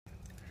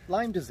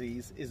Lyme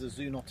disease is a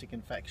zoonotic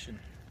infection.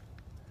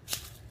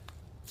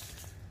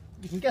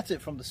 You can get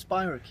it from the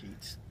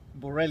spirochete,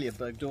 Borrelia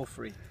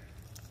burgdorferi,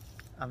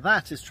 and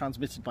that is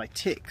transmitted by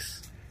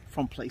ticks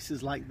from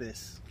places like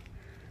this.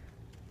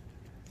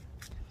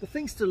 The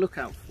things to look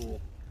out for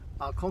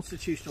are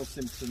constitutional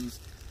symptoms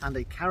and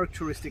a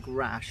characteristic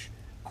rash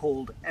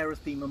called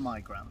erythema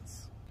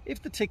migrans.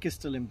 If the tick is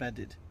still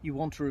embedded, you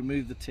want to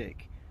remove the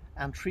tick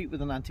and treat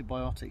with an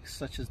antibiotic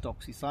such as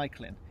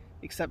doxycycline,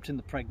 except in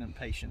the pregnant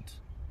patient.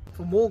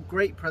 For more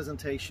great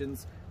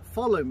presentations,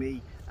 follow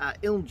me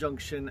at Ilm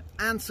Junction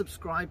and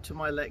subscribe to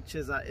my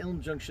lectures at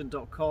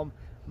ilmjunction.com.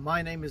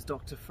 My name is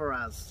Dr.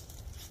 Faraaz.